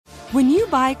When you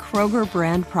buy Kroger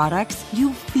brand products,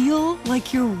 you feel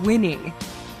like you're winning.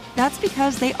 That's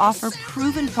because they offer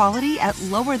proven quality at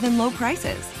lower than low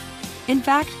prices. In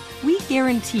fact, we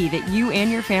guarantee that you and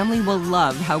your family will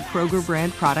love how Kroger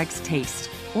brand products taste,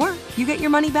 or you get your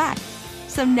money back.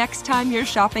 So next time you're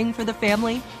shopping for the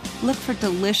family, look for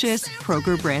delicious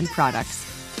Kroger brand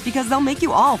products, because they'll make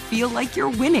you all feel like you're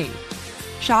winning.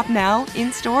 Shop now,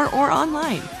 in-store, or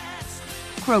online.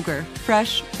 Kroger,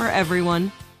 fresh for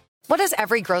everyone. What does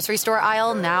every grocery store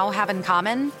aisle now have in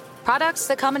common? Products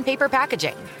that come in paper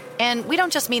packaging. And we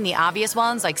don't just mean the obvious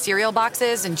ones like cereal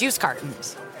boxes and juice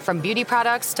cartons. From beauty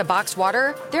products to boxed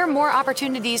water, there are more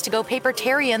opportunities to go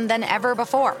papertarian than ever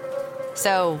before.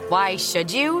 So why should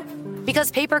you?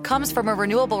 Because paper comes from a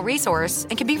renewable resource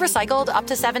and can be recycled up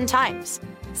to 7 times.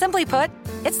 Simply put,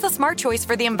 it's the smart choice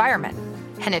for the environment.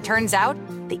 And it turns out,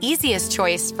 the easiest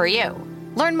choice for you.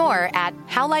 Learn more at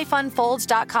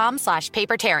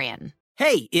howlifeunfolds.com/papertarian.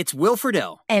 Hey, it's Will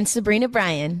Friedle. And Sabrina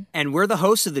Bryan. And we're the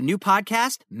hosts of the new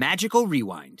podcast, Magical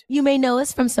Rewind. You may know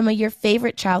us from some of your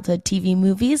favorite childhood TV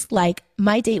movies like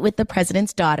My Date with the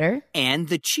President's Daughter. And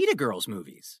the Cheetah Girls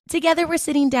movies. Together, we're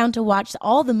sitting down to watch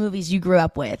all the movies you grew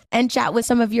up with and chat with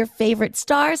some of your favorite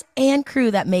stars and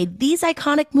crew that made these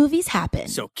iconic movies happen.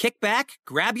 So kick back,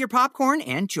 grab your popcorn,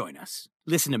 and join us.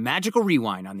 Listen to Magical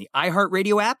Rewind on the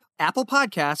iHeartRadio app, Apple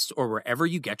Podcasts, or wherever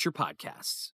you get your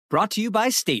podcasts. Brought to you by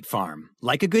State Farm.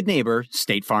 Like a good neighbor,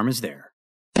 State Farm is there.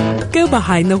 Go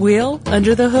behind the wheel,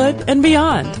 under the hood, and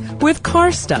beyond with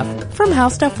Car Stuff from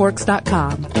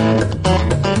HowStuffWorks.com.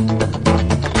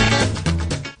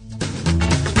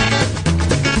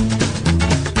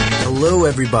 Hello,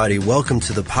 everybody. Welcome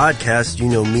to the podcast. You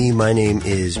know me. My name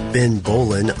is Ben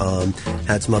Bolin.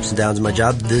 Had some ups and downs in my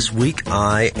job. This week,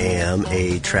 I am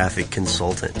a traffic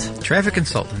consultant. Traffic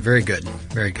consultant. Very good.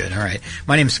 Very good. All right.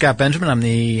 My name is Scott Benjamin.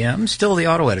 I'm still the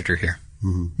auto editor here.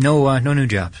 Mm-hmm. No new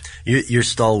jobs. You're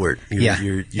stalwart.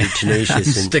 You're tenacious. I'm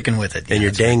sticking with it. Yeah, and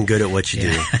you're dang good at what you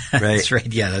do. Right? That's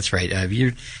right. Yeah, that's right.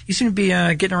 You seem to be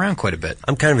getting around quite a bit.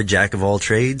 I'm kind of a jack of all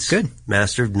trades. Good.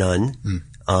 Master of none.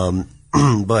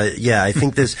 But yeah, I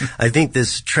think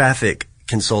this traffic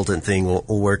consultant thing will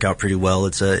work out pretty well.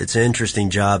 It's an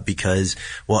interesting job because,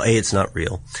 well, it's not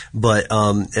real, but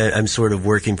I'm sort of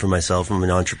working for myself. I'm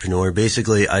an entrepreneur.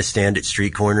 Basically, I stand at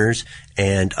street corners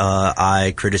and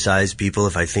I criticize people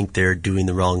if I think they're doing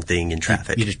the wrong thing in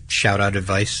traffic. You just shout out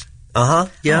advice?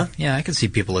 Yeah. Oh, yeah, I can see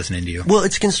people listening to you. Well,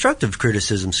 it's constructive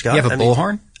criticism, Scott. You have a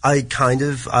bullhorn?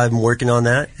 I'm working on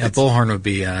that. A bullhorn would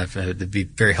be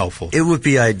very helpful. It would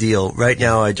be ideal. Right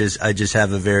now, I just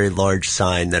have a very large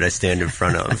sign that I stand in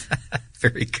front of.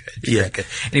 Very good. Yeah. Very good.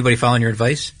 Anybody following your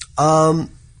advice? No.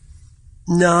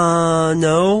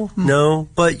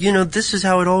 But this is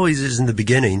how it always is in the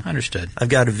beginning. Understood. I've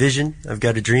got a vision, I've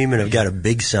got a dream, and I've got a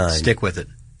big sign. Stick with it.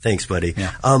 Thanks, buddy.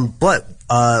 Yeah. But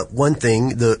one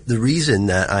thing, the reason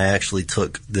that I actually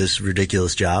took this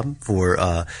ridiculous job for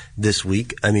this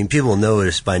week, I mean, people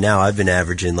notice by now I've been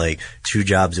averaging like 2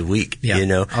 jobs a week.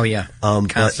 Yeah. Oh yeah.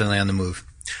 Constantly on the move.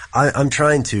 I'm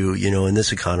trying to, in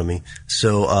this economy.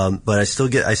 So, but I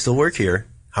still work here.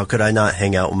 How could I not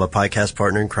hang out with my podcast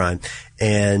partner in crime?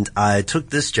 And I took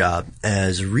this job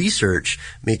as research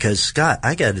because, Scott,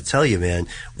 I got to tell you, man,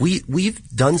 we've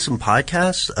done some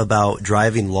podcasts about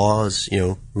driving laws,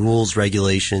 rules,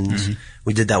 regulations. Mm-hmm.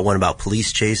 We did that one about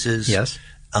police chases. Yes.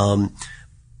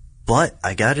 But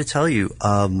I got to tell you,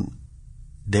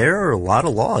 there are a lot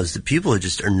of laws that people are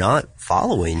not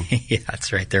following. Yeah,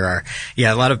 that's right. There are.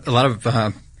 Yeah, a lot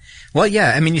of well,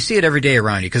 yeah, I mean, you see it every day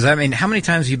around you. Because, I mean, how many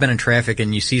times have you been in traffic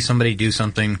and you see somebody do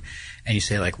something and you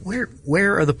say, like,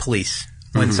 where are the police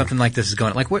when something like this is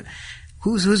going? Like,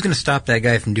 who's going to stop that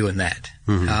guy from doing that?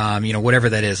 Mm-hmm. Whatever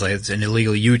that is, like it's an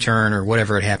illegal U-turn or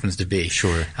whatever it happens to be.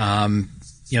 Sure.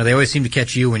 They always seem to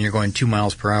catch you when you're going 2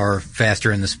 miles per hour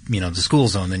faster in the school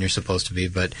zone than you're supposed to be,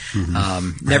 but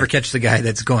never catch the guy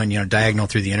that's going, diagonal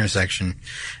through the intersection.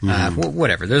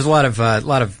 Whatever. There's a lot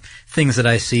of things that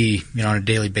I see, on a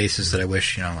daily basis that I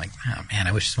wish,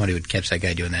 I wish somebody would catch that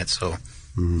guy doing that. So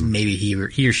maybe he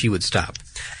or she would stop.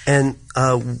 And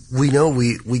we know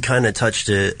we kind of touched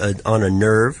on a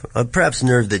nerve, perhaps a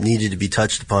nerve that needed to be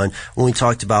touched upon when we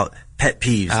talked about pet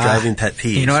peeves, driving pet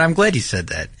peeves. You know what? I'm glad you said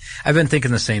that. I've been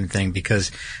thinking the same thing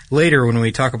because later when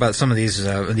we talk about some of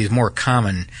these more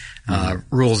common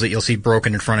rules that you'll see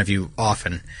broken in front of you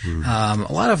often, a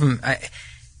lot of them,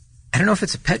 I don't know if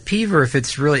it's a pet peeve or if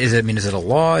it's really, is it a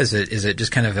law? Is it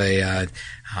just kind of a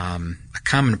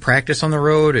common practice on the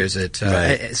road? Is it,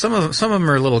 right. Some of them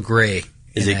are a little gray.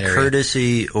 Is it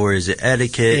courtesy or is it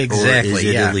etiquette or is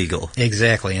it illegal?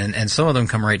 Exactly. And some of them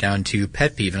come right down to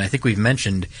pet peeve. And I think we've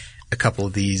mentioned a couple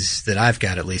of these that I've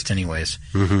got, at least anyways,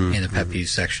 in the pet peeves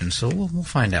section. So we'll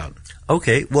find out.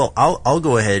 Okay. Well, I'll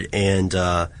go ahead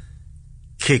and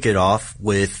kick it off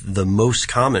with the most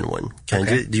common one.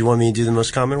 Do you want me to do the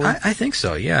most common one? I think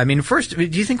so, yeah. I mean, first, do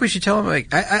you think we should tell them,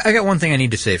 like, I got one thing I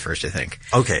need to say first, I think.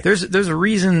 Okay. There's a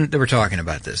reason that we're talking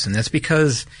about this, and that's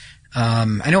because,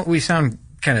 I know we sound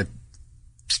kind of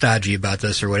stodgy about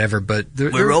this or whatever, but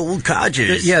we're old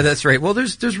codgers. Yeah, that's right. Well,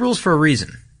 there's rules for a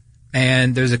reason.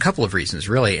 And there's a couple of reasons,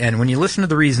 really. And when you listen to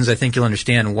the reasons, I think you'll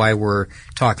understand why we're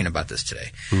talking about this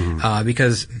today.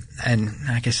 Because, and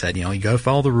like I said, you gotta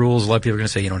follow the rules. A lot of people are gonna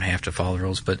say you don't have to follow the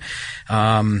rules, but,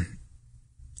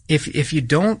 if you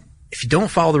don't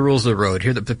follow the rules of the road,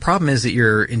 here, the problem is that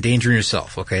you're endangering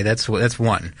yourself, okay? That's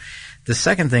one. The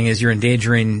second thing is you're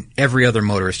endangering every other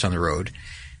motorist on the road.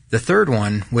 The third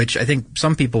one, which I think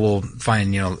some people will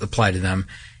find, apply to them,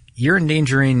 you're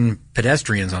endangering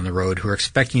pedestrians on the road who are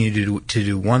expecting you to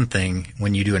do one thing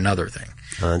when you do another thing.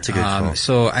 That's a good call.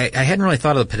 So I hadn't really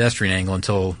thought of the pedestrian angle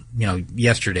until,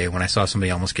 yesterday when I saw somebody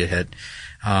almost get hit.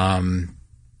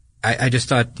 I just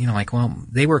thought, well,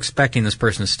 they were expecting this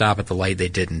person to stop at the light. They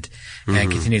didn't,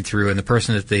 and continued through. And the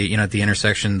person at the, at the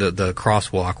intersection, the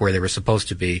crosswalk where they were supposed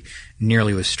to be,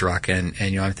 nearly was struck. And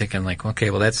I'm thinking like, okay,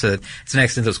 well, it's an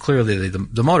accident that was clearly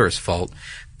the motorist's fault.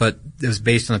 But it was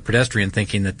based on the pedestrian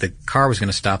thinking that the car was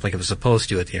going to stop like it was supposed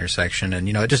to at the intersection. And,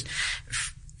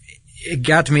 it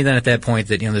got to me then at that point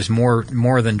that, there's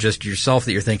more than just yourself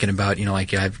that you're thinking about,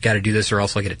 like, I've got to do this or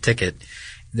else I'll get a ticket.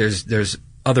 There's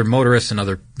other motorists and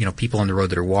other, people on the road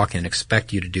that are walking and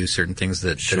expect you to do certain things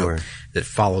that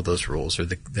follow those rules or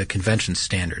the convention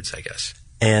standards, I guess.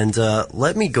 And,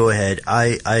 let me go ahead.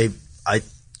 I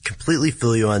completely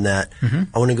feel you on that.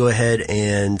 I want to go ahead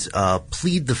and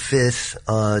plead the fifth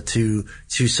to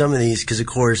some of these because, of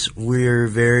course, we're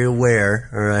very aware,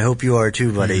 or I hope you are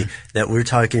too, buddy, that we're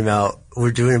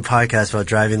doing a podcast about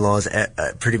driving laws.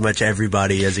 Pretty much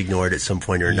everybody has ignored at some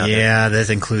point or another. Yeah,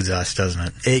 that includes us,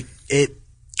 doesn't it?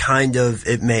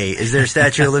 It may. Is there a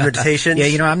statute of limitations?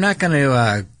 Yeah, I'm not going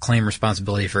to claim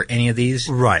responsibility for any of these.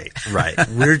 Right.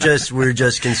 We're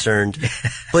just concerned.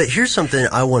 But here's something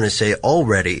I want to say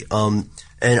already. And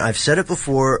I've said it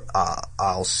before.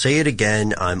 I'll say it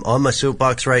again. I'm on my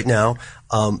soapbox right now.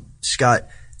 Scott,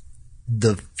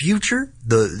 the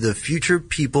future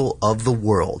people of the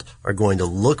world are going to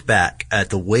look back at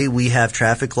the way we have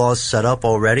traffic laws set up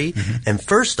already. And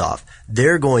first off,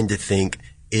 they're going to think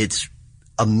it's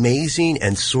amazing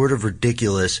and sort of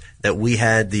ridiculous that we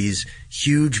had these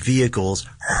huge vehicles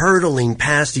hurtling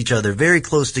past each other very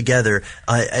close together,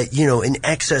 in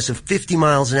excess of 50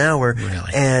 miles an hour.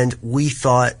 Really? And we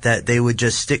thought that they would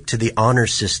just stick to the honor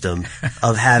system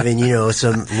of having,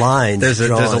 some lines There's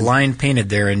drawn. a line painted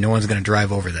there and no one's going to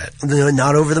drive over that.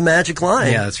 Not over the magic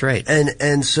line. Yeah, that's right.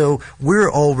 And so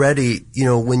we're already,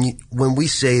 when we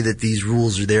say that these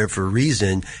rules are there for a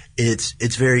reason,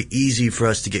 it's very easy for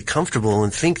us to get comfortable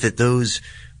and think that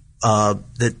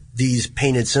that these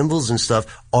painted symbols and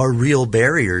stuff are real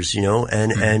barriers,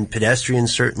 and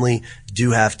pedestrians certainly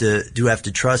do have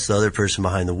to trust the other person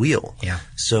behind the wheel. Yeah.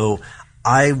 So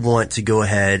I want to go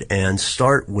ahead and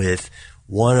start with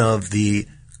one of the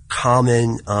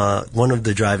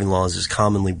driving laws is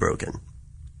commonly broken.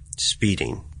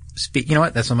 Speeding. You know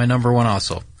what? That's on my number one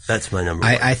also. That's my number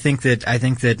one. I think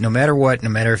that no matter what, no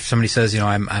matter if somebody says,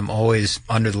 I'm always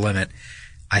under the limit,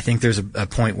 I think there's a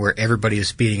point where everybody is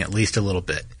speeding at least a little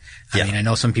bit. I mean, I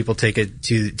know some people take it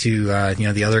to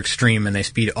the other extreme and they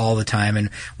speed all the time, and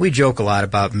we joke a lot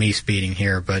about me speeding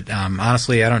here, but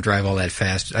honestly, I don't drive all that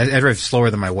fast. I drive slower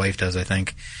than my wife does, I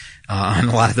think, on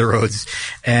a lot of the roads.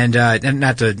 And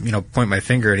not to, point my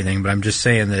finger at anything, but I'm just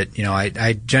saying that,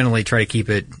 I generally try to keep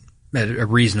it at a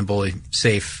reasonably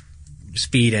safe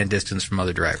speed and distance from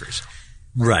other drivers.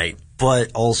 Right.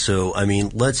 But also, I mean,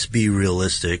 let's be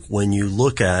realistic. When you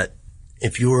look at,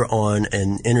 if you're on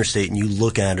an interstate and you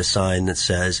look at a sign that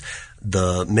says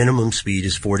the minimum speed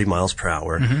is 40 miles per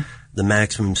hour, the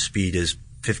maximum speed is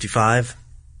 55?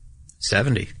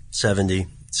 70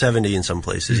 in some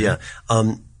places, yeah.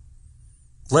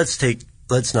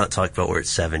 Let's not talk about where it's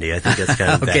 70. I think that's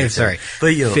kind of okay, bad. Sorry.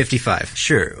 But 55.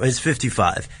 Sure, it's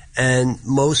 55. And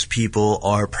most people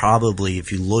are probably,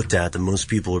 if you looked at them, most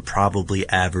people are probably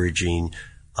averaging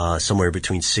somewhere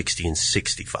between 60 and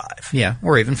 65. Yeah,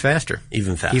 or even faster.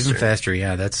 Even faster,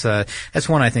 yeah. That's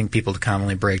one I think people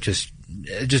commonly break just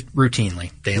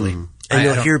routinely, daily. And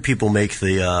you'll hear people make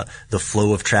the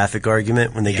flow of traffic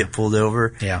argument when they get pulled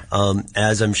over. Yeah.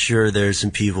 As I'm sure there's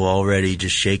some people already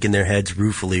just shaking their heads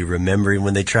ruefully, remembering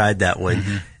when they tried that one.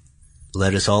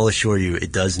 let us all assure you,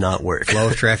 it does not work. Flow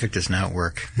of traffic does not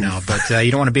work. No, but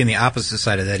you don't want to be on the opposite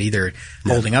side of that either,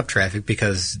 holding up traffic,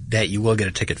 because that you will get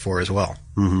a ticket for as well.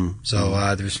 Mm-hmm.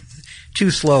 So there's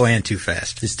too slow and too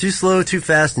fast. It's too slow, too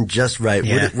fast, and just right.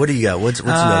 Yeah. What do you got? What's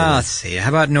another one? Let's see. How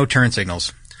about no turn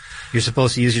signals? You're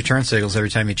supposed to use your turn signals every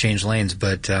time you change lanes,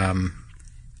 but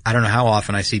I don't know how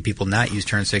often I see people not use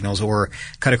turn signals or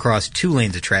cut across 2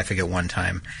 lanes of traffic at one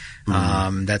time.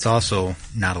 That's also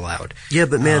not allowed. Yeah,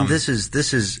 but man, this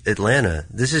is Atlanta.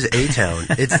 This is A-Town.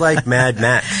 It's like Mad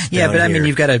Max. Yeah, but here. I mean,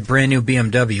 you've got a brand new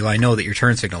BMW. I know that your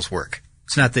turn signals work.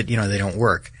 It's not that, they don't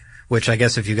work, which I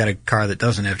guess if you've got a car that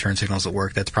doesn't have turn signals that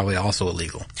work, that's probably also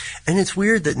illegal. And it's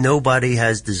weird that nobody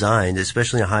has designed,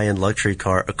 especially a high-end luxury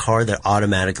car, a car that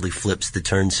automatically flips the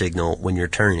turn signal when you're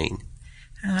turning.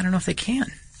 I don't know if they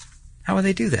can. How would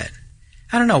they do that?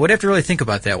 I don't know. We'd have to really think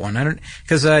about that one.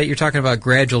 Because you're talking about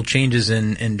gradual changes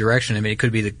in direction. I mean, it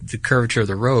could be the curvature of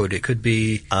the road. It could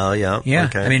be. Oh, yeah. Yeah.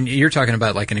 Okay. I mean, you're talking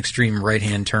about like an extreme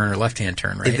right-hand turn or left-hand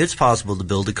turn, right? If it's possible to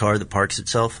build a car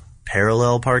that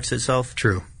parallel parks itself.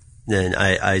 True. Then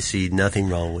I see nothing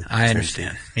wrong with it. I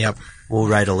understand. Yep. We'll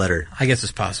write a letter. I guess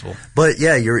it's possible. But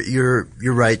yeah, you're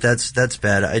right. That's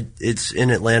bad. It's in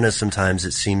Atlanta sometimes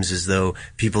it seems as though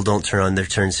people don't turn on their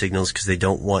turn signals because they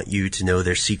don't want you to know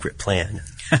their secret plan.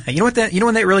 You know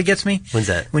when that really gets me? When's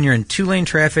that? When you're in 2-lane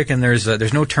traffic and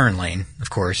there's no turn lane, of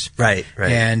course. Right.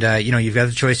 And you've got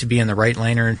the choice to be in the right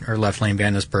lane or left lane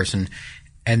behind this person,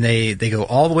 and they go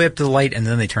all the way up to the light and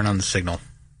then they turn on the signal.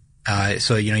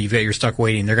 So you're stuck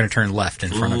waiting. They're going to turn left in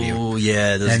front of you. Oh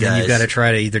yeah, those and guys. Then you've got to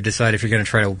try to either decide if you're going to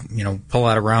try to pull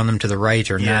out around them to the right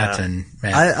or not. And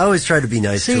man. I always try to be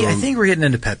nice to them. I think we're getting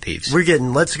into pet peeves.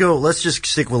 Let's go. Let's just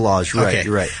stick with laws. You're right.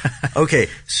 You're right. Okay,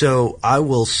 so I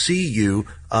will see you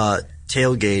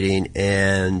tailgating,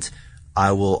 and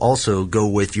I will also go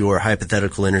with your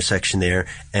hypothetical intersection there,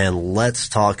 and let's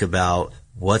talk about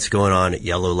what's going on at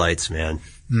yellow lights, man.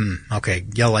 Okay,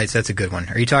 yellow lights, that's a good one.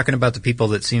 Are you talking about the people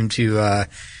that seem to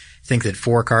think that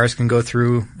 4 cars can go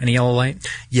through a yellow light?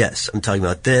 Yes, I'm talking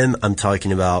about them. I'm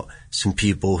talking about some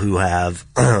people who have,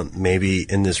 maybe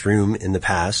in this room in the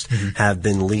past, have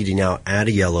been leading out at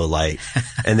a yellow light.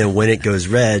 And then when it goes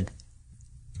red,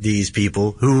 these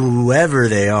people, whoever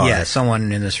they are. Yeah,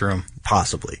 someone in this room.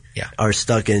 Possibly. Yeah. Are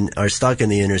stuck in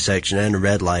the intersection and a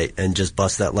red light and just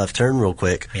bust that left turn real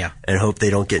quick. Yeah. And hope they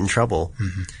don't get in trouble.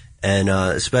 Mm-hmm. And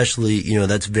especially,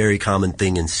 that's a very common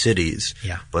thing in cities.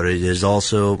 Yeah. But it is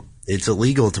also, it's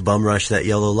illegal to bum rush that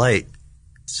yellow light.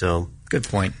 So. Good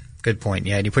point.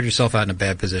 Yeah, and you put yourself out in a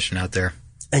bad position out there.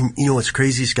 And what's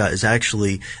crazy, Scott, is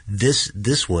actually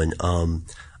this one,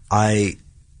 I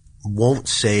won't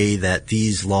say that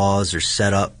these laws are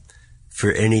set up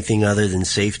for anything other than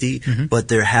safety, but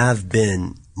there have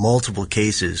been multiple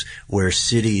cases where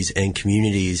cities and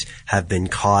communities have been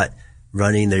caught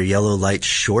running their yellow lights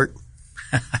short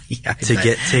to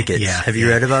get tickets. Yeah, have you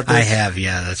read about this? I have,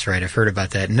 yeah, that's right. I've heard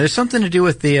about that. And there's something to do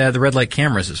with the red light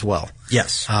cameras as well.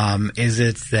 Yes. Is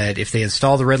it that if they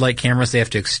install the red light cameras, they have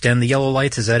to extend the yellow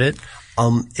lights? Is that it?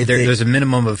 There's a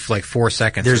minimum of like 4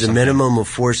 seconds. There's a minimum of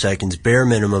 4 seconds. Bare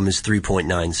minimum is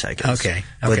 3.9 seconds. Okay.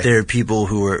 But there are people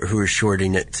who are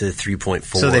shorting it to 3.4.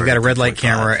 So they've got a red light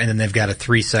camera and then they've got a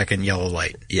 3-second yellow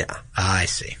light. Yeah. I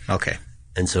see. Okay.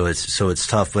 And so it's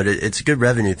tough, but it's a good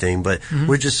revenue thing. But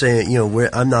we're just saying,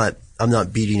 I'm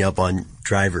not beating up on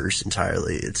drivers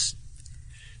entirely. It's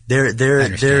there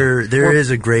is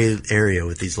a gray area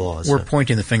with these laws. We're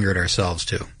pointing the finger at ourselves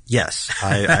too. Yes,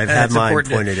 I've had mine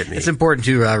pointed at me. It's important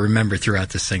to remember throughout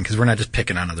this thing because we're not just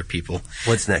picking on other people.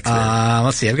 What's next? Man?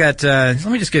 Let's see. I've got. Let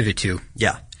me just give you 2.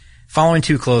 Yeah. Following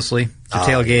too closely. So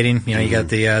tailgating, you got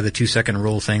the 2-second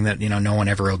rule thing that, no one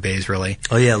ever obeys really.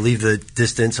 Oh yeah, leave the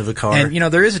distance of a car. And,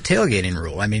 there is a tailgating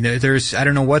rule. I mean, I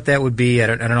don't know what that would be. I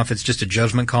don't know if it's just a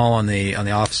judgment call on the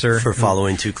officer. For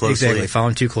following too closely. Exactly,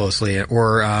 following too closely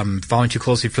or, following too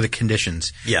closely for the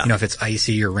conditions. Yeah. If it's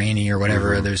icy or rainy or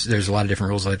whatever, there's a lot of different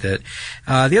rules like that.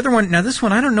 The other one, now this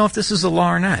one, I don't know if this is a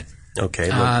law or not. Okay,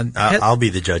 well, I'll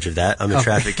be the judge of that. I'm a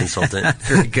traffic consultant.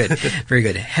 Very good. Very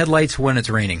good. Headlights when it's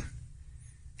raining.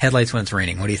 Headlights when it's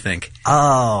raining. What do you think?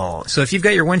 Oh. So if you've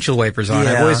got your windshield wipers on,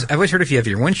 yeah. I've always heard if you have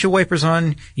your windshield wipers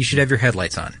on, you should have your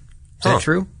headlights on. Is that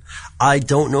true? I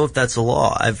don't know if that's a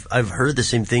law. I've heard the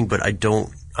same thing, but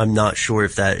I'm not sure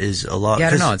if that is a law. Yeah, I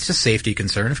don't know. It's a safety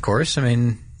concern, of course. I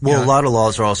mean, a lot of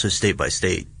laws are also state by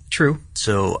state. True.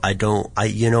 So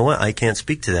you know what? I can't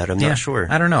speak to that. I'm not sure.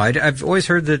 I don't know. I've always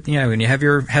heard that, when you have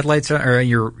your headlights on, or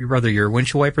your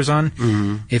windshield wipers on,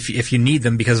 if you need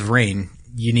them because of rain,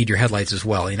 you need your headlights as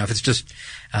well. If it's just,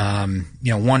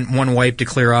 one wipe to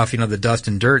clear off, the dust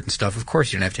and dirt and stuff, of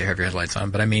course you don't have to have your headlights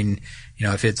on. But I mean,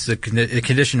 if it's a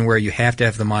condition where you have to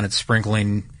have them on, it's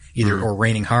sprinkling either or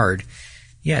raining hard,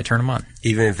 yeah, turn them on.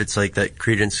 Even if it's like that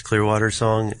Creedence Clearwater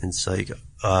song, it's like,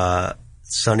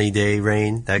 sunny day,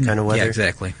 rain, that kind of weather. Yeah,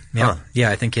 exactly. Yeah.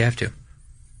 Yeah, I think you have to.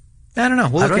 I don't know.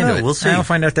 We'll look into it. We'll see. I'll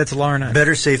find out if that's a law or not.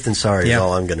 Better safe than sorry is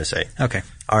all I'm going to say. Okay.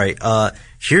 All right.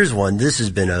 Here's one. This has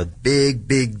been a big,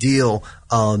 big deal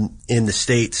in the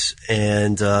States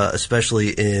and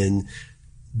especially in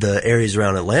the areas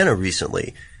around Atlanta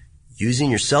recently. Using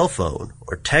your cell phone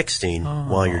or texting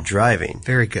while you're driving.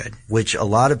 Very good. Which a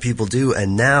lot of people do.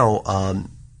 And now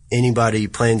anybody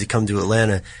planning to come to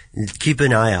Atlanta, keep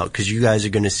an eye out because you guys are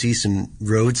going to see some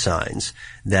road signs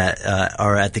that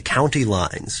are at the county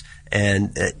lines.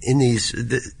 And in these,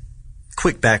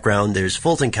 quick background, there's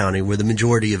Fulton County where the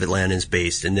majority of Atlanta is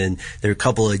based, and then there are a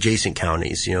couple of adjacent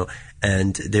counties,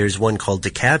 and there's one called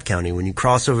DeKalb County. When you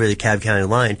cross over the DeKalb County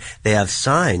line, they have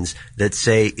signs that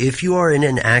say if you are in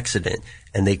an accident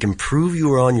and they can prove you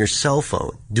were on your cell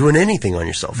phone, doing anything on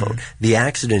your cell phone, the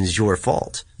accident is your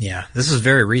fault. Yeah, this is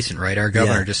very recent, right? Our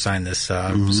governor just signed this.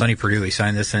 Sonny Perdue, he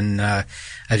signed this in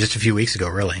just a few weeks ago,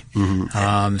 really.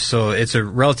 So it's a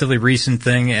relatively recent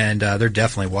thing, and they're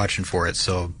definitely watching for it.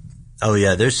 So, oh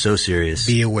yeah, they're so serious.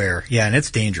 Be aware. Yeah, and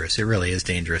it's dangerous. It really is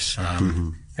dangerous.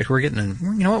 We're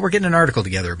getting an article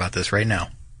together about this right now.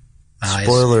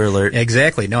 Spoiler alert.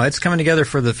 Exactly. No, it's coming together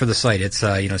for the site. It's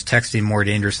it's texting more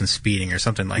dangerous than speeding or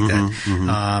something like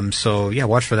that. So yeah,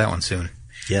 watch for that one soon.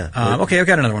 Yeah. Okay, I've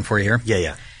got another one for you here.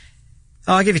 Yeah.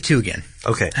 I'll give you two again.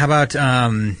 Okay. How about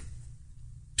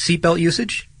seatbelt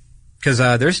usage? Because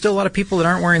there's still a lot of people that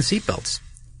aren't wearing seatbelts,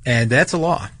 and that's a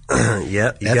law.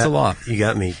 Yeah, that's a law. You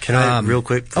got me. Can I real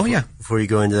quick? Before you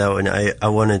go into that one, I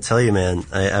want to tell you, man,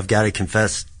 I've got to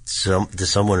confess to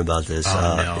someone about this.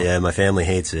 No. Yeah, my family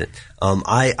hates it.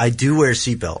 I do wear a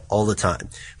seatbelt all the time.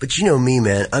 But you know me,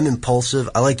 man, I'm impulsive.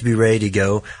 I like to be ready to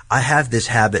go. I have this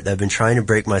habit that I've been trying to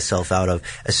break myself out of.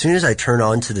 As soon as I turn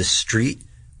onto the street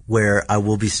where I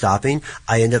will be stopping,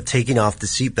 I end up taking off the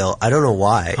seatbelt. I don't know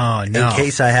why. Oh, no. In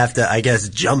case I have to, I guess,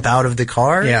 jump out of the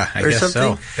car I or guess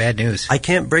something. So. Bad news. I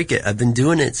can't break it. I've been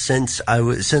doing it since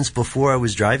before I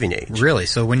was driving age. Really?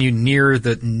 So when you near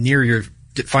your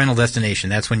final destination,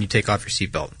 that's when you take off your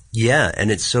seatbelt. Yeah,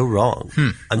 and it's so wrong.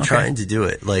 I'm trying to do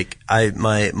it. Like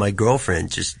my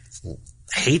girlfriend just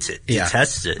hates it,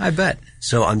 detests it. I bet.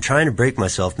 So I'm trying to break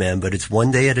myself, man, but it's one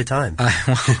day at a time.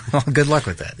 Well, good luck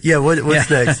with that. Yeah, what's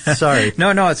next? Sorry. No,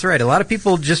 it's all right. A lot of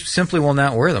people just simply will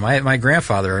not wear them. My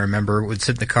grandfather, I remember, would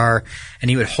sit in the car and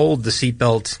he would hold the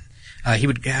seatbelt.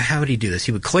 How would he do this?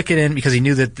 He would click it in because he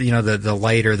knew that, the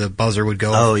light or the buzzer would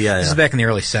go. Oh, yeah. This is back in the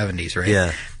early 70s, right?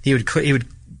 Yeah. He would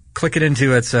click it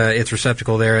into its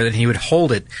receptacle there, and he would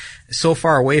hold it so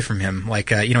far away from him,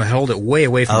 like, hold it way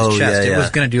away from his chest. Yeah. It was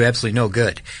going to do absolutely no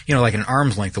good. Like an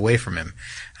arm's length away from him.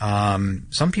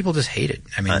 Some people just hate it.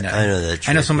 I mean, I know that.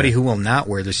 I know somebody who will not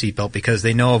wear their seatbelt because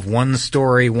they know of one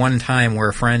story, one time where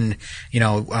a friend,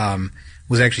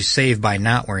 was actually saved by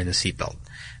not wearing the seatbelt.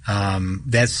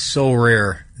 That's so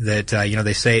rare that,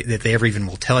 they say that they ever even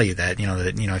will tell you that,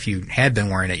 if you had been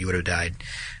wearing it, you would have died,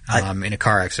 in a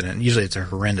car accident. Usually it's a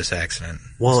horrendous accident.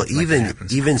 Well,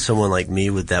 even someone like me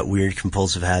with that weird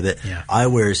compulsive habit, I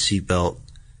wear a seatbelt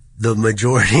the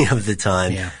majority of the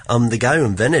time. Yeah. The guy who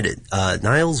invented it,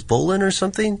 Niles Bohlin or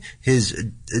something,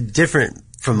 his different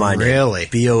from my really? name.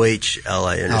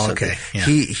 Bohlin or something. Okay. Yeah.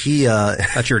 He I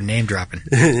thought you were name dropping.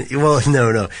 Well,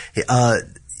 no.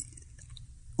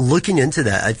 Looking into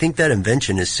that, I think that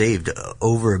invention has saved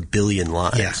over 1 billion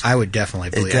lives. Yeah, I would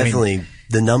definitely believe.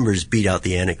 The numbers beat out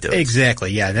the anecdotes.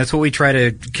 Exactly. Yeah, that's what we try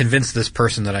to convince this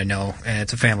person that I know, and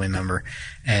it's a family member,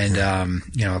 and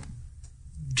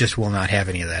just will not have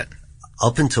any of that.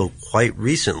 Up until quite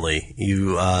recently,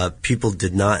 people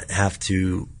did not have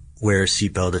to wear a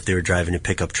seatbelt if they were driving a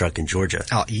pickup truck in Georgia.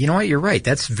 Oh, you know what? You're right.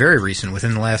 That's very recent,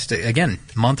 within the last,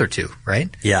 month or two, right?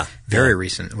 Yeah. Very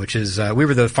recent, which is, we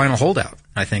were the final holdout,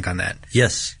 I think, on that.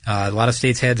 Yes. A lot of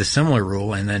states had the similar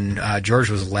rule, and then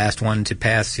Georgia was the last one to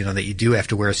pass, that you do have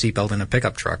to wear a seatbelt in a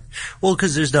pickup truck. Well,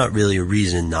 because there's not really a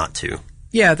reason not to.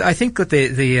 Yeah, I think that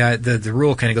the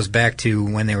rule kind of goes back to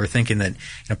when they were thinking that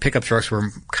pickup trucks were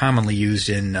commonly used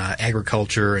in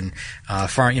agriculture and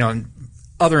farm,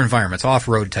 other environments,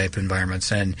 off-road type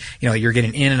environments, and you're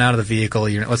getting in and out of the vehicle.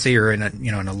 Let's say you're in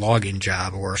a logging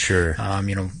job or sure,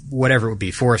 whatever it would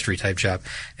be, forestry type job,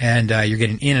 and you're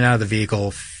getting in and out of the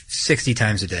vehicle 60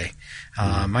 times a day.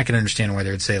 I can understand why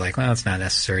they would say it's not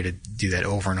necessary to do that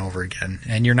over and over again,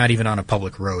 and you're not even on a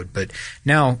public road. But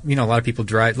now, a lot of people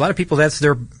drive. A lot of people, that's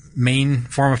their main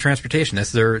form of transportation.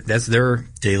 That's their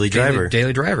daily driver.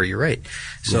 Daily driver. You're right.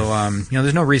 So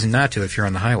there's no reason not to if you're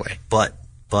on the highway. But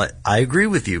I agree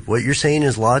with you. What you're saying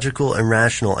is logical and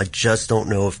rational. I just don't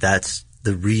know if that's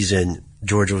the reason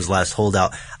Georgia was last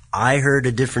holdout. I heard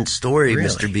a different story, really?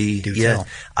 Mr. B. Do yeah, tell.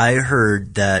 I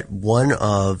heard that one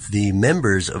of the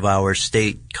members of our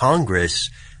state Congress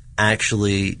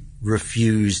actually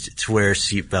refused to wear a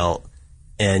seatbelt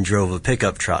and drove a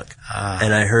pickup truck.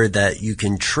 And I heard that you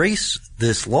can trace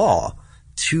this law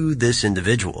to this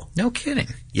individual. No kidding.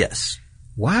 Yes.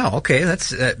 Wow. Okay,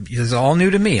 that's all new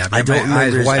to me. I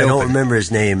don't remember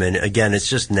his name, and again, it's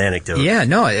just an anecdote. Yeah,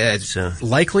 no, it's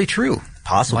likely true.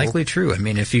 Possible. Likely true. I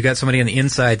mean, if you got somebody on the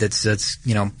inside that's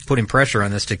putting pressure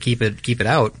on this to keep it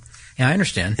out. Yeah, I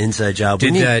understand. Inside job.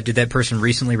 Did that person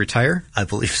recently retire? I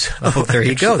believe so. Oh, there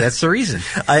you go. That's the reason.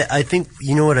 I think,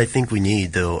 you know what I think we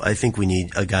need, though? I think we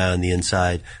need a guy on the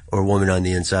inside or a woman on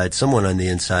the inside, someone on the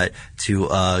inside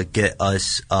to get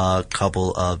us a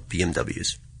couple of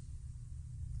BMWs.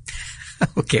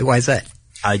 Okay, why is that?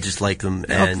 I just like them,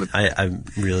 and I'm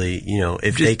really,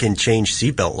 if they can change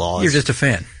seatbelt laws. You're just a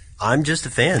fan. I'm just a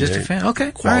fan. Just a fan.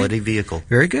 Okay. Quality vehicle.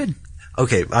 Very good.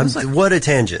 Okay. What a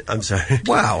tangent. I'm sorry.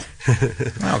 Wow.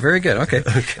 Wow. Very good. Okay.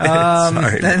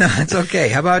 Sorry. No, it's okay.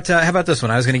 How about this one?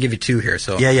 I was going to give you two here.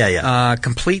 So yeah.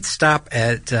 Complete stop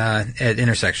at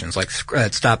intersections, like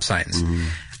at stop signs. Mm-hmm.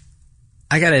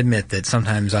 I got to admit that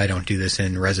sometimes I don't do this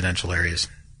in residential areas.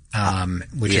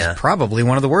 Which is probably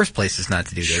one of the worst places not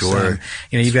to do this. Sure.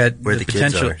 You've got where the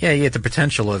potential. Kids are. Yeah, you get the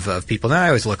potential of people. Now I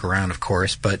always look around, of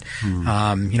course, but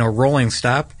rolling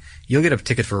stop. You'll get a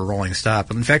ticket for a rolling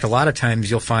stop. In fact, a lot of times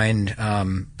you'll find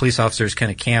police officers kind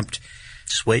of camped,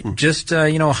 just waiting, just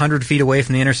 100 feet away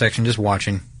from the intersection, just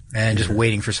watching and just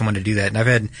waiting for someone to do that. And I've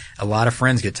had a lot of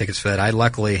friends get tickets for that. I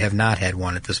luckily have not had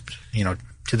one at this,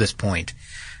 to this point.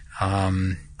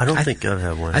 I don't think I've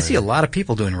had one. I see a lot of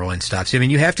people doing rolling stops. I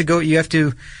mean, you have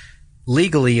to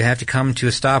legally come to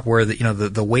a stop where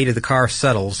the weight of the car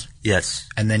settles. Yes.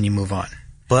 And then you move on.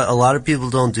 But a lot of people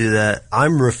don't do that.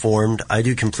 I'm reformed. I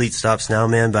do complete stops now,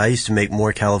 man, but I used to make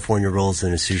more California rolls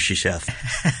than a sushi chef.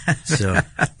 So.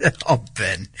 Oh,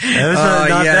 Ben. That was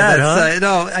not bad, huh?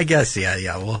 No, I guess,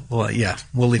 yeah. We'll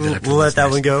leave it up to the listeners. We'll let that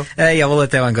one go? Yeah, we'll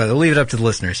let that one go. We'll leave it up to the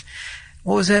listeners.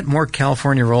 What was that? More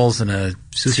California rolls than a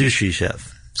sushi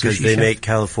chef. Because they make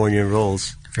California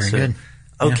rolls. Very good.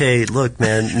 Okay, look,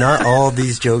 man, not all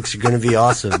these jokes are going to be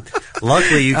awesome.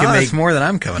 Luckily, you can make more than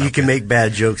I'm coming. You can make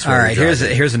bad jokes. All right,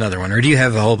 here's another one. Or do you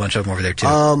have a whole bunch of them over there too?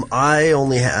 I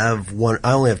only have one.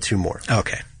 I only have two more.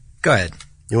 Okay, go ahead.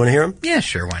 You want to hear them? Yeah,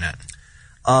 sure. Why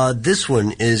not? This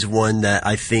one is one that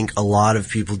I think a lot of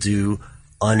people do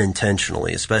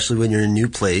unintentionally, especially when you're in a new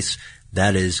place.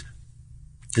 This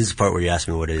is the part where you ask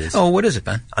me what it is. Oh, what is it,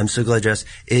 Ben? I'm so glad you asked.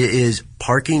 It is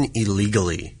parking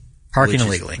illegally. Parking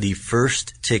illegally. The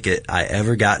first ticket I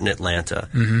ever got in Atlanta.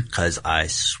 Because I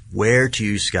swear to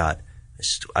you, Scott,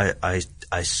 I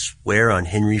swear on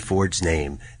Henry Ford's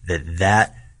name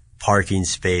that parking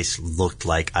space looked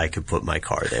like I could put my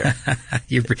car there.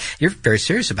 You're very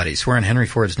serious about it. You swear on Henry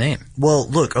Ford's name. Well,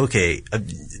 look, okay.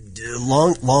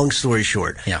 Long story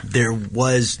short, there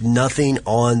was nothing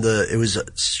it was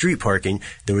street parking.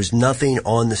 There was nothing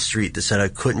on the street that said I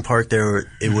couldn't park there.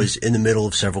 It was in the middle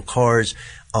of several cars.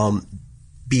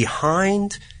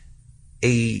 Behind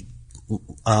a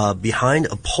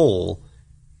pole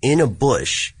in a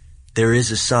bush, there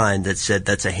is a sign that said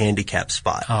that's a handicap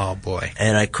spot. Oh boy.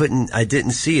 And I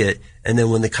didn't see it. And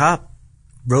then when the cop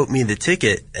wrote me the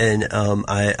ticket and,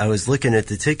 I was looking at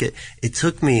the ticket, it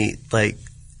took me like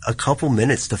a couple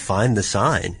minutes to find the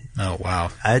sign. Oh,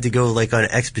 wow. I had to go like on an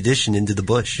expedition into the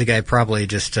bush. The guy probably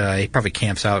just, he probably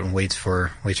camps out and waits for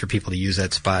people to use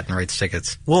that spot and writes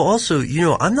tickets. Well, also,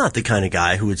 I'm not the kind of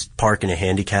guy who would park in a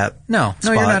handicap No,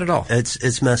 spot. you're not at all.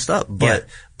 It's messed up. But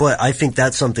I think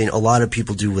that's something a lot of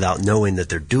people do without knowing that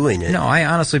they're doing it. No, I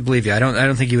honestly believe you. I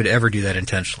don't think you would ever do that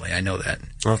intentionally. I know that.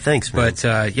 Well, thanks, man. But,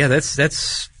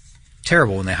 that's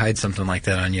terrible when they hide something like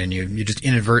that on you and you just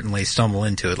inadvertently stumble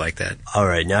into it like that. All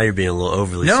right, now you're being a little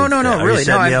overly No, sympathetic. really. Are you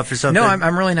setting me up for something? No,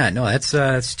 I'm really not. No,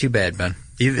 that's too bad, Ben.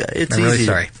 It's I'm easy. really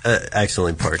sorry.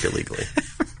 Accidentally park illegally.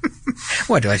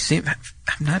 What do I seem?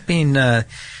 I'm not being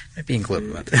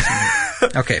glib about this.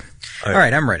 Okay. All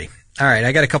right, I'm ready. All right,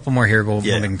 I got a couple more here. We'll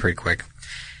make them pretty quick.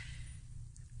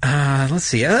 Let's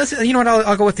see. You know what?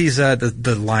 I'll go with these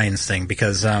the lines thing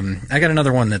because I got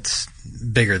another one that's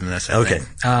bigger than this. I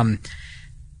think.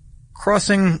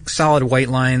 Crossing solid white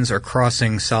lines or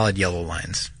crossing solid yellow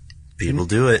lines. People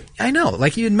do it. I know.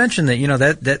 Like you had mentioned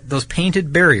that, that those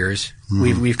painted barriers,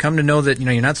 we've come to know that,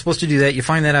 you're not supposed to do that. You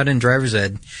find that out in driver's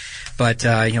ed. But,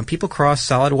 people cross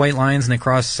solid white lines and they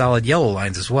cross solid yellow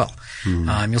lines as well.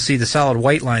 You'll see the solid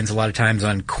white lines a lot of times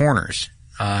on corners.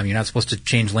 You're not supposed to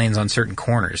change lanes on certain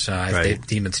corners. If they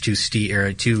deem it's too steep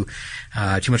or too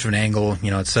much of an angle,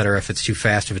 et cetera. If it's too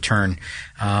fast of a turn,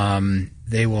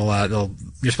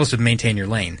 you're supposed to maintain your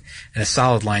lane. And a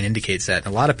solid line indicates that. And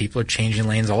a lot of people are changing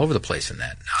lanes all over the place in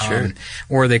that. Sure.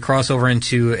 Or they cross over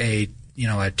into a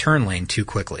turn lane too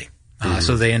quickly.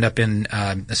 So they end up in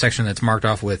a section that's marked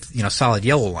off with, solid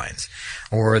yellow lines.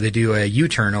 Or they do a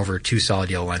U-turn over two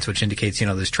solid yellow lines, which indicates,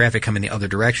 there's traffic coming the other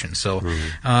direction. So,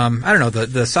 I don't know,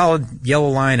 the solid yellow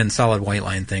line and solid white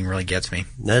line thing really gets me.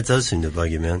 That does seem to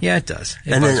bug you, man. Yeah, it does.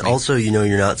 And then also,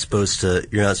 you're not supposed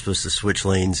to switch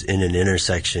lanes in an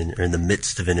intersection or in the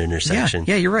midst of an intersection.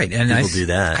 Yeah, you're right. And people do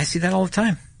that. I see that all the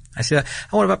time. I see that.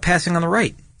 Oh, what about passing on the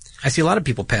right? I see a lot of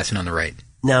people passing on the right.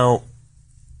 Now,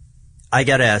 I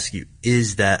gotta ask you,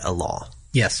 is that a law?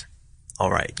 Yes.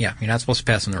 All right. Yeah, you're not supposed to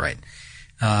pass on the right.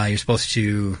 You're supposed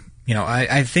to,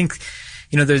 I think,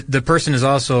 the person is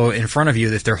also in front of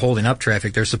you. If they're holding up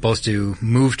traffic, they're supposed to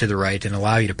move to the right and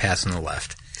allow you to pass on the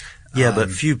left. Yeah,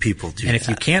 but few people do. And if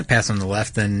you can't pass on the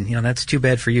left, then, that's too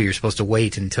bad for you. You're supposed to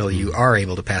wait until you are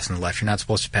able to pass on the left. You're not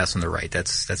supposed to pass on the right.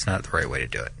 That's not the right way to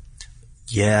do it.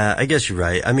 Yeah, I guess you're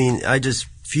right. I mean,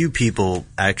 few people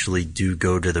actually do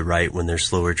go to the right when there's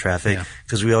slower traffic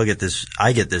because we all get this.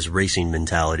 I get this racing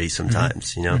mentality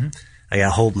sometimes. I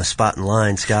gotta hold my spot in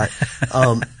line, Scott.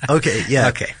 Okay, yeah.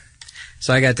 Okay.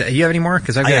 So you have any more?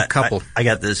 Because I've got a couple. I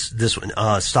got this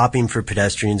one. Stopping for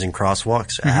pedestrians and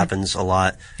crosswalks. It happens a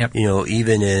lot. Yep.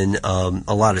 Even in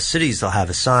a lot of cities, they'll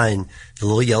have a sign, the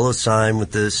little yellow sign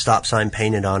with the stop sign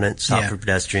painted on it. Stop for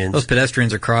pedestrians. Those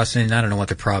pedestrians are crossing. I don't know what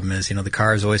the problem is. The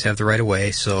cars always have the right of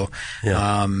way. So, wait.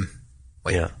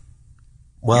 Yeah.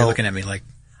 Well, you're looking at me like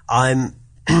I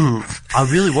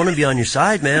really want to be on your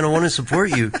side, man. I want to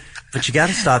support you, but you got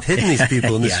to stop hitting these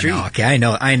people in the street. No, okay,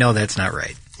 I know that's not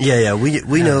right. Yeah,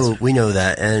 we know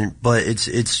that, but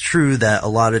it's true that a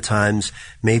lot of times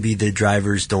maybe the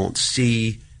drivers don't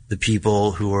see the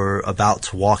people who are about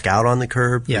to walk out on the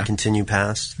curb and continue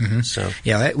past. So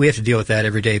we have to deal with that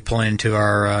every day pulling into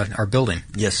our building.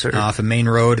 Yes, sir. Off a main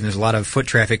road, and there's a lot of foot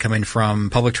traffic coming from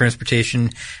public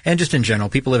transportation and just in general.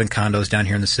 People live in condos down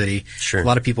here in the city. Sure. A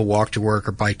lot of people walk to work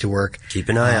or bike to work. Keep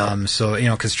an eye out. So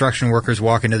construction workers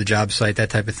walk into the job site,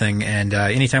 that type of thing. And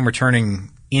anytime we're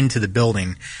turning into the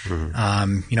building,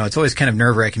 it's always kind of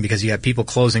nerve-wracking because you have people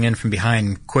closing in from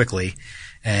behind quickly.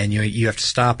 And you have to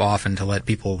stop often to let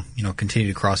people continue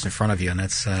to cross in front of you, and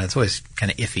that's it's always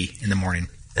kind of iffy in the morning.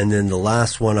 And then the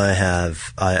last one I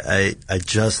have, I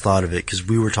just thought of it because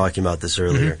we were talking about this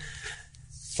earlier.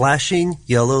 Flashing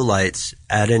yellow lights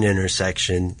at an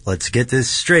intersection. Let's get this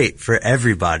straight for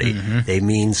everybody. They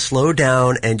mean slow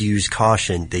down and use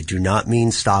caution. They do not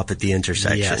mean stop at the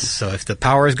intersection. Yes. So if the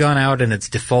power has gone out and it's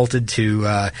defaulted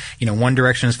to one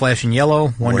direction is flashing yellow,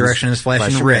 one direction is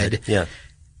flashing red. Yeah.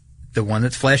 The one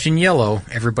that's flashing yellow,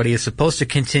 everybody is supposed to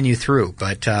continue through,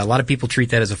 but a lot of people treat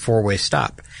that as a four-way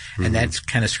stop, and that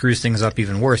kind of screws things up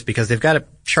even worse because they've got it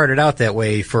charted out that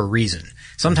way for a reason.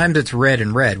 Sometimes it's red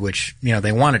and red, which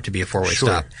they want it to be a four-way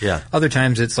stop. Yeah. Other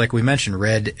times it's like we mentioned,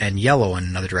 red and yellow in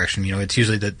another direction. It's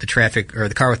usually the traffic or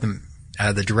the car with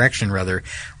the direction rather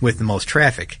with the most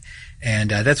traffic.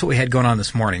 And that's what we had going on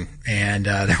this morning. And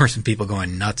there were some people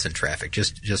going nuts in traffic,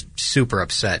 just super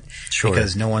upset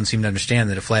because no one seemed to understand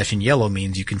that a flashing yellow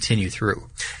means you continue through.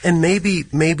 And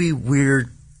maybe we're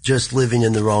just living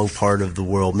in the wrong part of the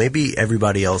world. Maybe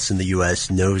everybody else in the U.S.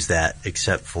 knows that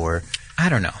except for... I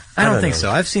don't know. I don't think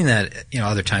so. I've seen that,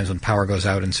 other times when power goes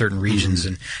out in certain regions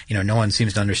and, no one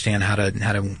seems to understand how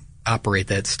to operate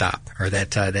that stop or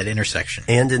that intersection.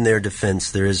 And in their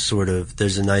defense, there's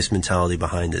a nice mentality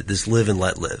behind it. This live and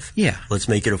let live. Yeah. Let's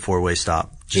make it a four-way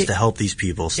stop just to help these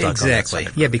people stuck on that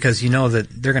side. Yeah, because that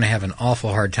they're going to have an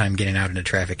awful hard time getting out into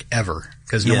traffic ever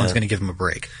because no one's going to give them a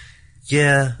break.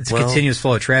 Yeah. It's a continuous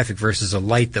flow of traffic versus a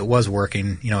light that was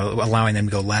working, allowing them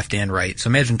to go left and right. So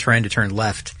imagine trying to turn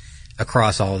left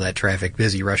across all of that traffic,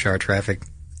 busy rush hour traffic.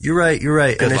 You're right.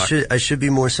 Good and luck. I should be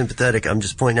more sympathetic. I'm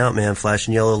just pointing out, man,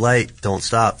 flashing yellow light, don't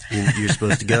stop. You're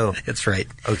supposed to go. That's right.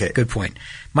 Okay. Good point.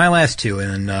 My last two,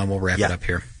 and then we'll wrap it up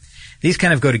here. These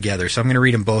kind of go together, so I'm going to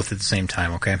read them both at the same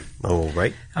time, okay? All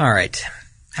right. All right.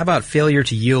 How about failure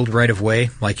to yield right of way?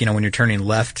 Like, when you're turning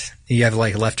left, you have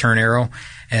like a left turn arrow,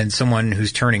 and someone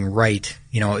who's turning right,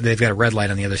 they've got a red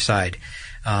light on the other side.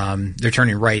 They're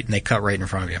turning right and they cut right in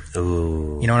front of you.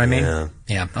 Ooh. You know what I mean? Yeah.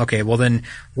 Yeah. Okay. Well, then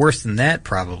worse than that,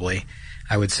 probably,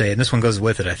 I would say, and this one goes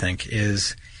with it, I think,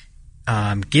 is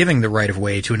giving the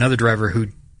right-of-way to another driver who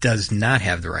does not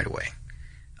have the right-of-way.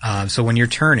 So when you're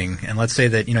turning, and let's say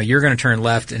that, you're going to turn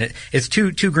left, and it's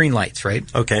two green lights, right?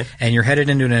 Okay. And you're headed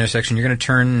into an intersection, you're going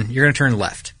to turn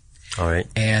left. All right.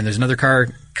 And there's another car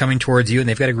coming towards you, and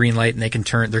they've got a green light, and they're going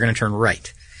to turn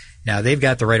right. Now, they've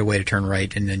got the right-of-way to turn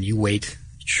right, and then you wait.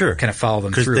 Sure. Kind of follow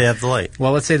them through. Because they have the light.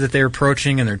 Well, let's say that they're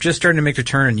approaching, and they're just starting to make their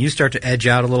turn, and you start to edge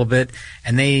out a little bit,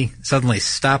 and they suddenly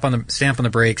stamp on the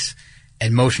brakes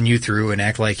and motion you through and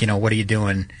act like, what are you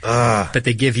doing? But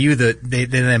they give you they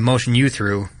then motion you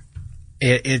through.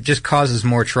 It just causes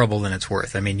more trouble than it's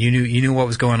worth. I mean, you knew what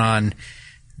was going on.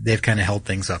 They've kind of held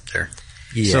things up there.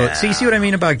 Yeah. So you see what I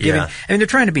mean about giving? Yeah. I mean, they're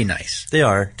trying to be nice. They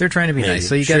are. They're trying to be nice.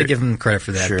 So you got to give them credit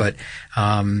for that. Sure. But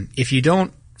if you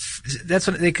don't, that's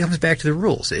when it comes back to the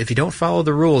rules. If you don't follow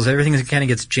the rules, everything kind of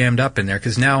gets jammed up in there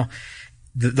because now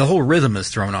the whole rhythm is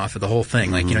thrown off of the whole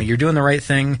thing. Like, you're doing the right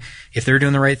thing. If they're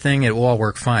doing the right thing, it will all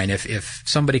work fine. If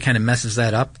somebody kind of messes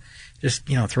that up, just,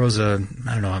 throws a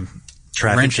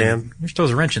traffic jam. Just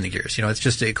throws a wrench in the gears.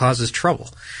 It causes trouble.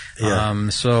 Yeah.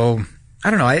 So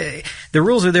I don't know. The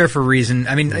rules are there for a reason.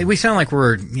 I mean, we sound like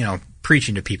we're,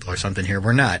 preaching to people or something here.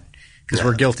 We're not, because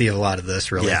we're guilty of a lot of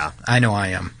this, really. Yeah. I know I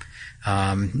am.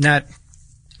 Not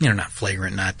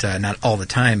flagrant, not all the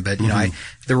time, but,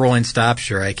 the rolling stop,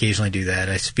 sure, I occasionally do that.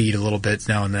 I speed a little bit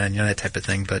now and then, that type of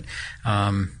thing. But,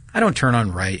 I don't turn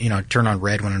on turn on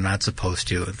red when I'm not supposed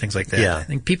to and things like that. Yeah. I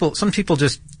think some people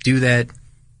just do that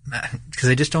because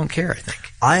they just don't care, I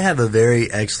think. I have a very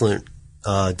excellent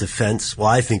defense. Well,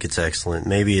 I think it's excellent.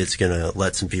 Maybe it's going to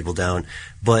let some people down.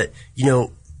 But,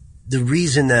 the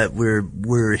reason that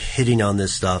we're hitting on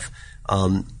this stuff,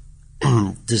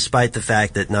 despite the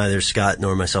fact that neither Scott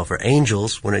nor myself are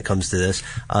angels when it comes to this,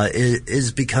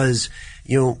 is because,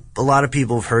 a lot of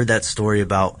people have heard that story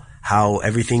about how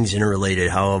everything's interrelated,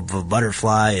 how if a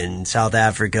butterfly in South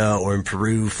Africa or in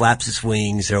Peru flaps its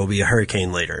wings, there will be a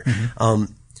hurricane later. Mm-hmm.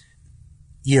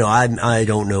 I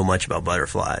don't know much about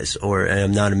butterflies, and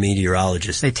I'm not a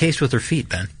meteorologist. They taste with their feet,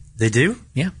 Ben. They do?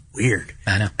 Yeah. Weird.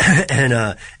 I know.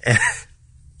 and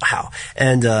wow.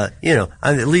 And,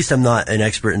 at least I'm not an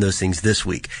expert in those things this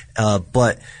week.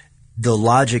 But the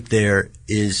logic there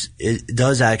is, it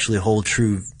does actually hold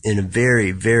true in a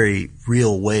very, very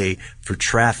real way for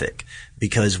traffic.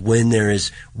 Because when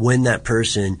that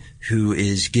person who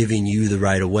is giving you the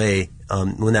right of way,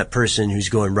 when that person who's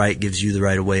going right gives you the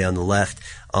right of way on the left,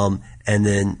 and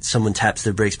then someone taps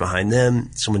their brakes behind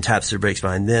them,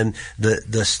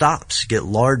 the stops get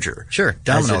larger. Sure.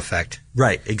 Domino effect.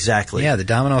 Right. Exactly. Yeah. The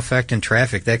domino effect in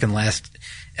traffic, that can last,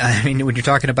 when you're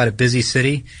talking about a busy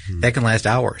city, that can last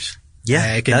hours.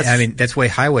 Yeah. That's why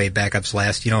highway backups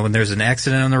last. When there's an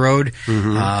accident on the road,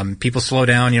 people slow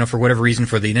down, for whatever reason,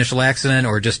 for the initial accident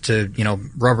or just to,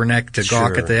 rubberneck to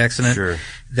gawk at the accident. Sure.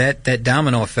 That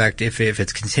domino effect, if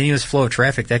it's continuous flow of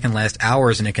traffic, that can last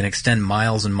hours and it can extend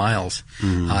miles and miles,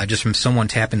 just from someone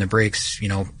tapping the brakes,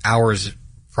 hours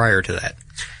prior to that.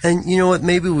 And you know what?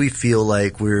 Maybe we feel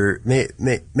like because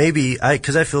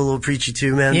I feel a little preachy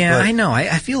too, man. Yeah, I know.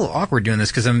 I feel awkward doing this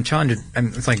because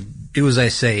it's like do as I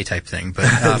say type thing. But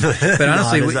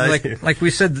honestly, like we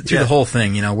said through the whole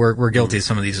thing, we're guilty of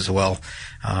some of these as well.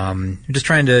 Just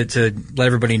trying to let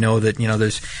everybody know that,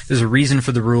 there's a reason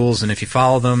for the rules, and if you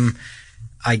follow them,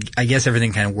 I guess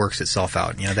everything kind of works itself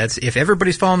out. That's if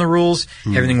everybody's following the rules,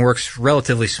 everything works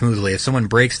relatively smoothly. If someone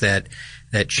breaks that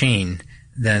chain,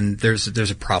 then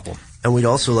there's a problem. And we'd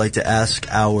also like to ask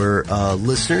our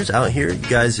listeners out here, you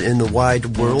guys in the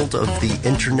wide world of the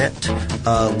internet,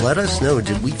 let us know,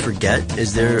 did we forget?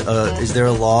 Is there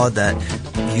a law that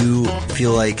you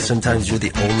feel like sometimes you're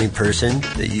the only person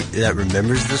that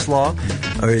remembers this law?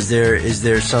 Or is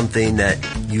there something that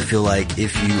you feel like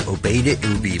if you obeyed it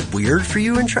would be weird for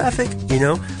you in traffic,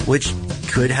 which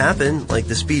could happen, like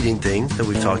the speeding thing that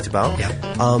we've talked about. Yeah.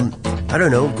 I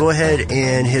don't know. Go ahead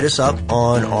and hit us up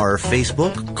on our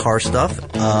Facebook, Car Stuff.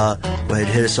 Go ahead and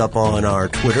hit us up on our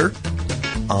Twitter.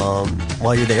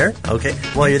 While you're there,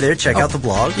 check out the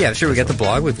blog. Yeah, sure. We got the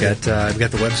blog. We've got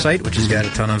the website, which has got a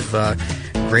ton of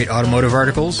great automotive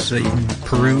articles that you can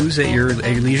peruse at your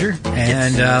leisure.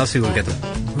 And let's see, we got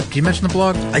did you mention the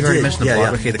blog? I did. Mentioned the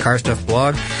blog. Yeah. Okay, the Car Stuff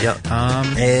blog. Yep.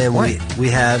 And we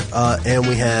have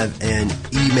an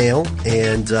email,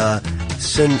 and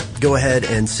go ahead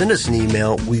and send us an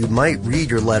email. We might read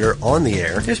your letter on the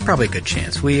air. There's probably a good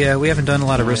chance. We haven't done a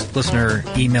lot of listener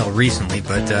email recently,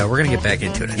 but we're going to get back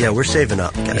into it. Yeah, we're saving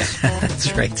up, guys. Yeah,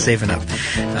 that's right, saving up.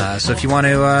 So if you want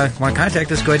to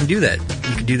contact us, go ahead and do that.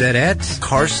 You can do that at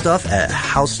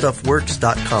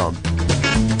carstuff@howstuffworks.com.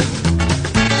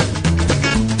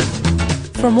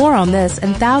 For more on this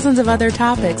and thousands of other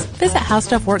topics, visit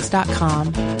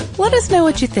howstuffworks.com. Let us know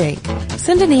what you think.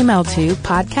 Send an email to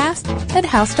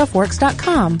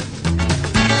podcast@howstuffworks.com.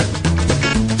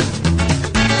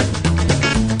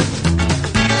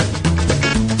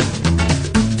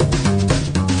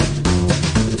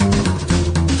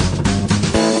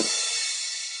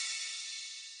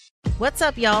 What's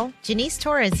up, y'all? Janice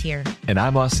Torres here. And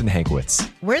I'm Austin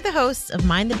Hankwitz. We're the hosts of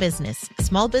Mind the Business,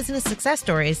 Small Business Success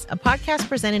Stories, a podcast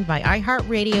presented by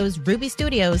iHeartRadio's Ruby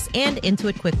Studios and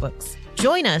Intuit QuickBooks.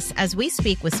 Join us as we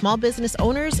speak with small business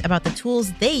owners about the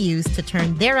tools they use to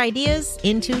turn their ideas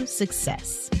into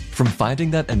success. From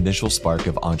finding that initial spark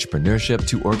of entrepreneurship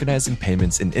to organizing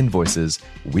payments and invoices,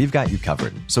 we've got you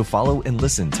covered. So follow and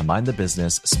listen to Mind the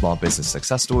Business, Small Business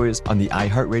Success Stories on the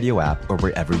iHeartRadio app or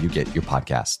wherever you get your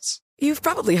podcasts. You've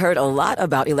probably heard a lot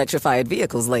about electrified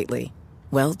vehicles lately.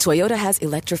 Well, Toyota has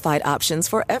electrified options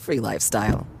for every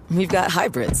lifestyle. We've got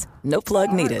hybrids, no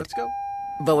plug needed. Let's go.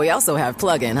 But we also have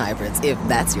plug-in hybrids, if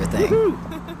that's your thing. Woo-hoo.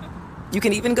 You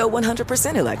can even go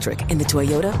 100% electric in the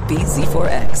Toyota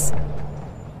bZ4X.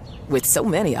 With so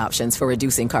many options for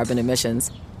reducing carbon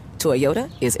emissions, Toyota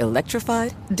is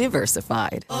electrified,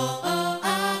 diversified.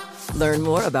 Learn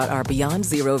more about our Beyond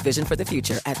Zero vision for the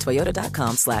future at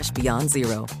toyota.com/Beyond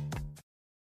Zero.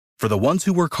 For the ones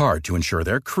who work hard to ensure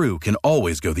their crew can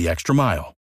always go the extra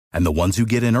mile, and the ones who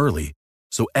get in early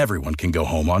so everyone can go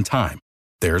home on time,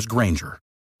 there's Grainger,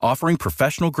 offering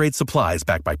professional-grade supplies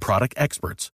backed by product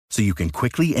experts so you can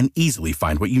quickly and easily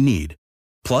find what you need.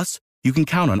 Plus, you can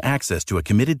count on access to a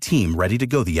committed team ready to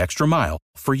go the extra mile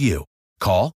for you.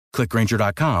 Call, click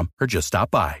Grainger.com, or just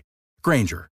stop by.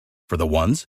 Grainger, for the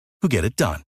ones who get it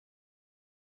done.